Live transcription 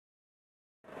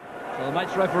So the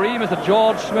match referee, Mr.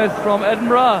 George Smith from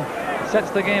Edinburgh, sets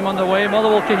the game underway.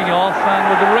 Motherwell kicking off, and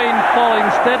with the rain falling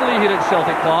steadily here at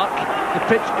Celtic Park, the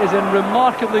pitch is in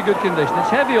remarkably good condition.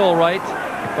 It's heavy all right,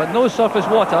 but no surface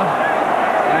water,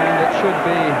 and it should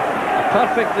be a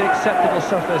perfectly acceptable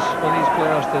surface for these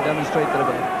players to demonstrate their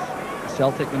abilities.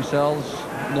 Celtic themselves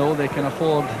know they can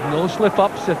afford no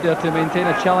slip-ups if they're to maintain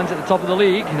a challenge at the top of the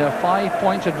league. They're 5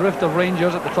 points adrift of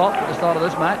Rangers at the top at the start of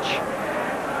this match.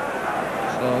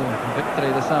 So victory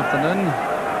this afternoon,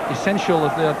 essential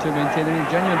if they're to maintain any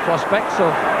genuine prospects of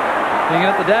being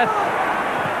in at the death.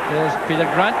 There's Peter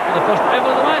Grant for the first ever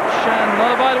of the match, and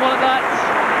not a bad one at that.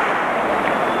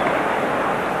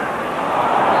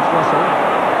 That's Russell.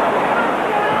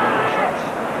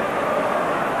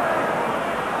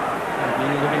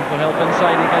 Looking for help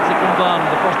inside, he gets it from Barnes.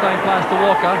 The first time pass to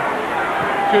Walker.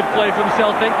 Good play from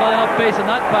Celtic, not enough pace in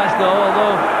that pass though,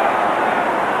 although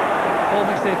Paul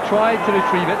McStay tried to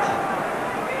retrieve it.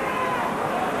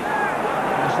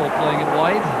 Russell playing it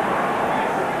wide.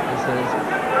 This is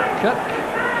Kirk.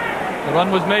 The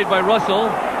run was made by Russell.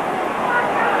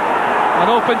 An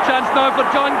open chance now for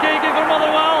John Gahagan for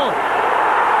Motherwell.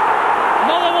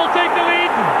 Motherwell take the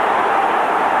lead.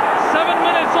 7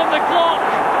 minutes on the clock.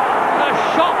 A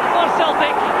shock for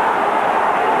Celtic.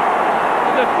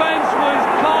 The defence was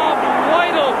carved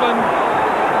wide open.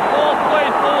 All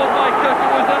played forward by Cook.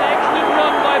 It was an excellent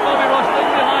run by Bobby Rushton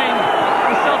behind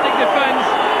the Celtic defence.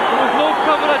 There was no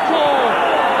cover at all.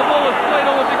 The ball was played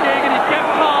over to Gahagan. He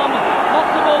kept calm,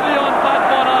 knocked the ball beyond Pat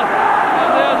Bonner, and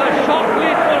there's a shock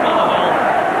lead for Motherwell.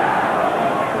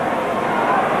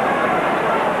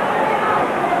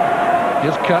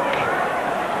 Here's Cook.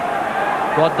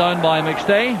 Brought down by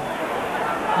McStay.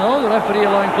 No, the referee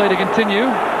allowing play to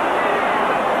continue.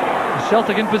 The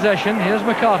Celtic in possession. Here's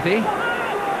McCarthy.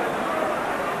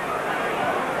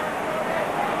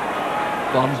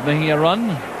 Barnes making a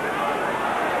run.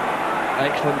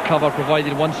 Excellent cover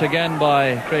provided once again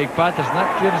by Craig Patterson.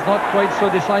 That give's not quite so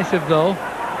decisive though.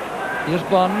 Here's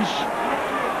Barnes.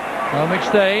 Now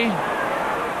McStay.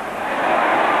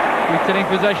 Retaining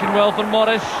possession well for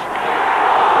Morris.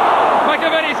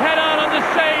 McAvenny's header on the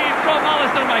save from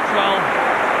Alistair Maxwell.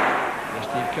 Here's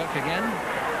Steve Kirk again.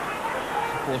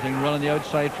 Supporting run on the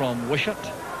outside from Wishart,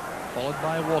 followed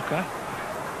by Walker.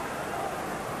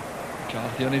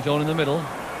 McCarthy on his own in the middle.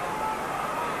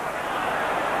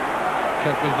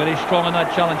 Kirk was very strong on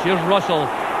that challenge. Here's Russell,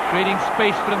 creating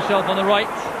space for himself on the right.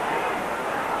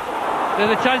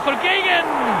 There's a chance for Gahagan.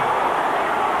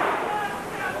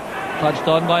 Touched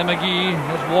on by McGee.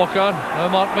 There's Walker. Now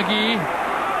Mark McGee.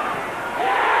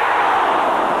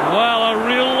 Well, a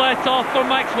real let-off for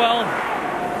Maxwell.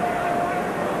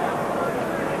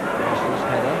 Russell's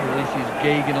header releases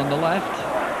Gahagan on the left.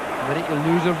 Very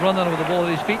elusive runner with the ball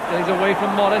at his feet. He's away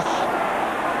from Morris.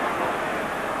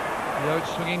 The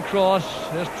out-swinging cross.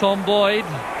 There's Tom Boyd.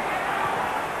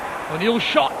 O'Neill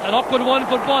shot. An awkward one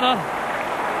for Bonner.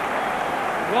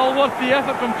 Well worth the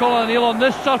effort from Colin O'Neill on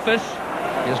this surface.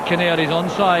 Here's Kinnaird, he's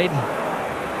onside.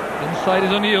 Inside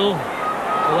is O'Neill.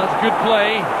 So that's good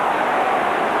play.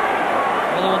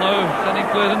 Motherwell now sending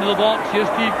players into the box. Here's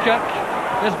Steve Kirk.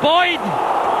 There's Boyd.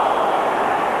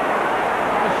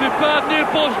 A superb near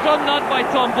post run that by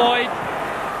Tom Boyd.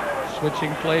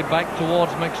 Switching play back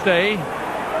towards McStay.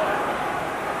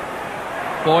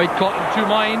 Boyd caught in two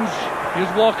minds.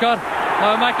 Here's Walker.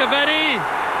 Now McAvenny.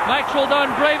 Maxwell down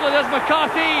bravely. There's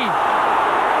McCarthy.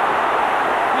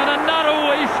 And a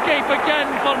narrow escape again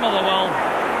for Motherwell.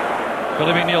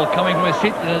 Billy McNeil coming from his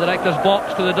seat in the director's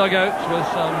box to the dugout with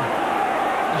some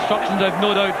instructions, I've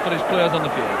no doubt, for his players on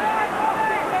the field.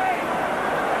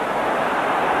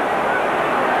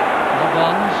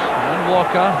 Barnes and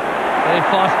Walker. Very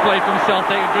fast play from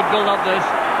Celtic. A good build up this.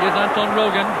 Here's Anton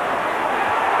Rogan.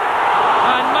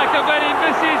 And McAvenny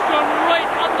misses from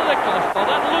right under the crossbar.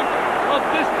 That look of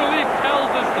disbelief tells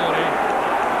the story.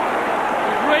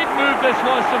 A great move this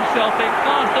was from Celtic.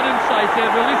 Fast and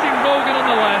incisive. Releasing Rogan on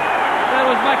the left.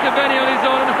 There was McAvenny on his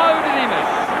own. And how did he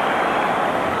miss?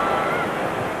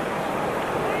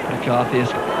 McCarthy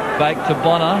is back to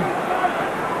Bonner.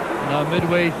 Now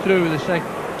midway through the second,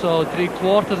 so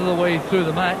 3/4 of the way through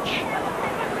the match.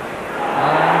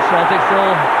 And Celtic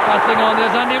still battling on.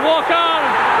 There's Andy Walker.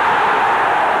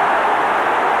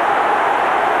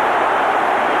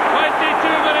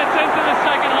 22 minutes into the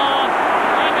second half.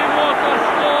 Andy Walker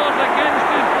scores against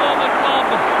his former club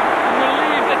to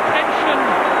relieve the tension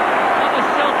on the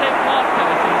Celtic Park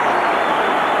terraces.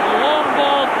 The long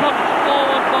ball pumped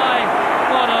forward by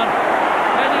Bonner,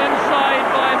 headed inside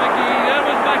by McGee. There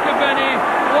was McAvenny.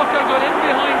 Walker got in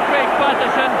behind Craig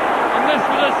Patterson, and this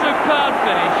was a superb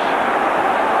finish.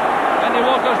 An Andy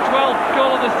Walker's 12th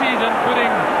goal of the season, putting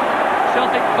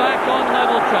Celtic back on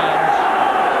level terms.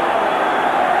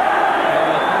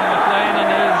 And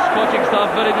his coaching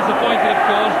staff very disappointed, of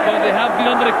course, but they have been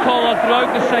under a collar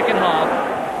throughout the second half.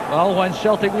 Well, when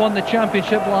Celtic won the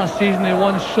championship last season, they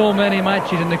won so many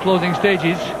matches in the closing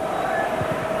stages.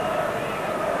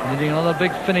 Needing another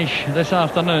big finish this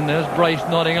afternoon. There's Bryce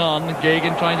nodding on.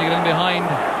 Gahagan trying to get in behind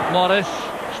Morris,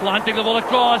 slanting the ball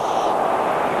across.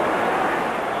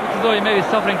 Looks as though he may be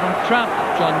suffering from cramp,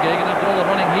 John Gahagan, after all the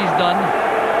running he's done.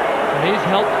 He's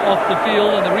helped off the field,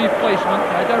 and the replacement,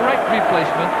 a direct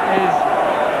replacement, is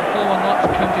former Notts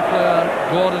County player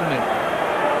Gordon Mick.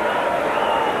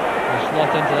 They slot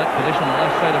into that position on the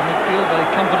left side of midfield very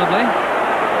comfortably.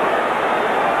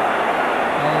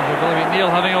 And Billy McNeil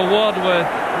having a word with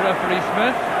referee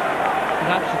Smith,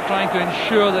 perhaps trying to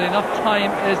ensure that enough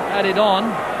time is added on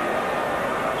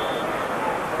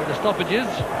for the stoppages.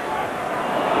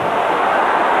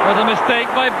 With a mistake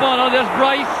by Bonner, there's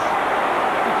Bryce.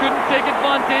 Couldn't take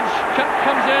advantage.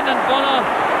 Comes in and Bonner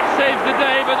saves the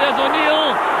day, but there's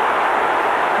O'Neill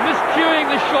miscuing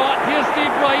the shot. Here's Steve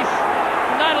Bryce,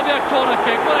 and that'll be a corner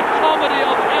kick. What a comedy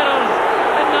of errors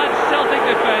in that Celtic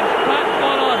defence. Pat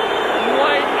Bonner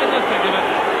right in the thick of it.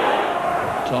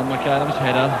 Tom McAdams'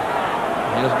 header.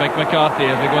 Here's Mick McCarthy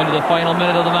as we go into the final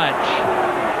minute of the match.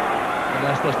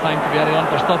 Unless there's time to be added on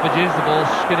for stoppages. The ball's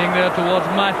skidding there towards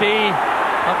Matty.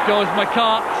 Up goes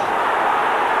McCart.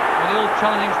 O'Neill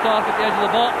challenging Stark at the edge of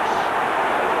the box.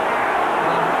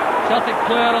 Celtic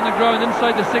player on the ground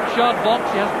inside the 6-yard box.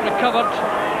 He hasn't recovered.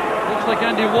 Looks like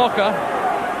Andy Walker.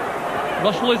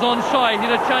 Russell is onside.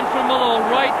 Here's a chance for Motherwell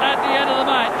right at the end of the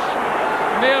match.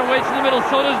 Mayer waits in the middle,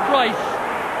 so does Bryce.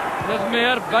 There's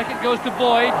Mayer, back it goes to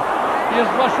Boyd. Here's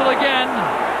Russell again,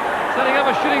 setting up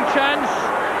a shooting chance.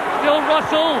 Still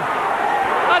Russell.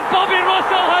 And Bobby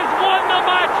Russell has won the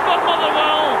match for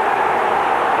Motherwell.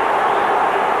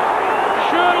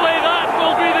 Surely that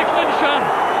will be the clincher.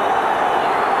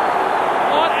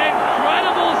 What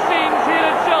incredible scenes here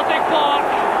at Celtic Park.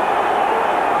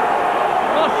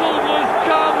 Russell was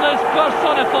calmness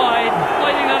personified,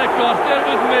 sliding that across. There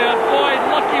was Mayer. Boyd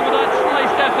lucky with that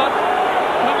sliced effort,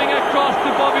 coming across to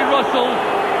Bobby Russell.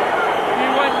 He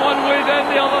went one way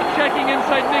then the other, checking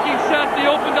inside, making certain he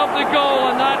opened up the goal,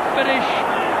 and that finish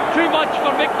too much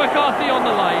for Mick McCarthy on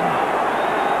the line.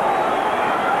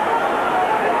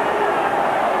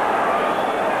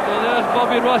 There's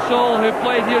Bobby Russell, who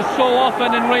played here so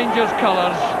often in Rangers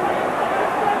colours.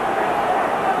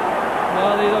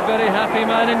 Well, he's a very happy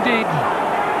man indeed.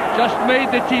 Just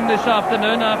made the team this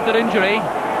afternoon after injury.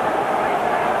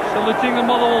 Saluting the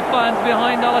Motherwell fans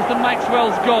behind Alison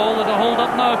Maxwell's goal. There's a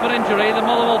hold-up now for injury. The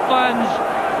Motherwell fans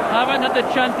haven't had the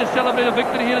chance to celebrate a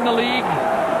victory here in the league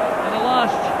in the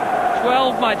last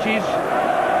 12 matches.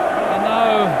 And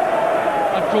now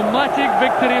a dramatic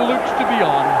victory looks to be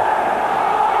on.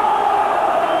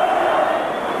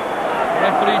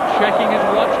 Referee checking his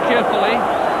watch carefully.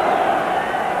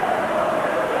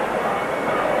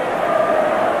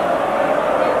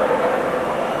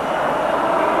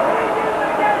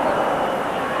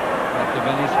 After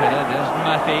Vinny's header, there's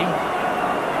Matty.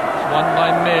 It's won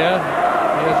by Mayer.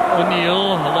 Here's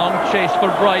O'Neill, a long chase for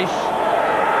Bryce.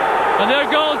 And there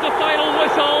goes the final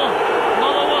whistle.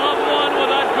 Motherwell have won with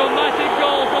that dramatic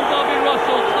goal from Bobby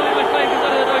Russell. Clearly McLean is out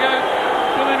of the dugout.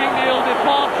 Billy McNeil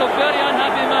departs a very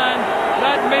unhappy man.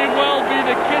 That may well be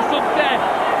the kiss of death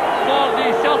for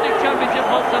the Celtic Championship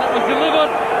hopes, and it was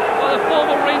delivered by the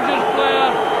former Rangers player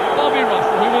Bobby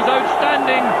Russell, who was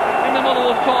outstanding in the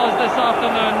Motherwell cause this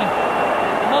afternoon.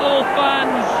 Motherwell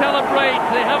fans celebrate.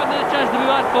 They haven't had a chance to do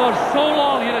that for so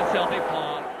long here at Celtic Park.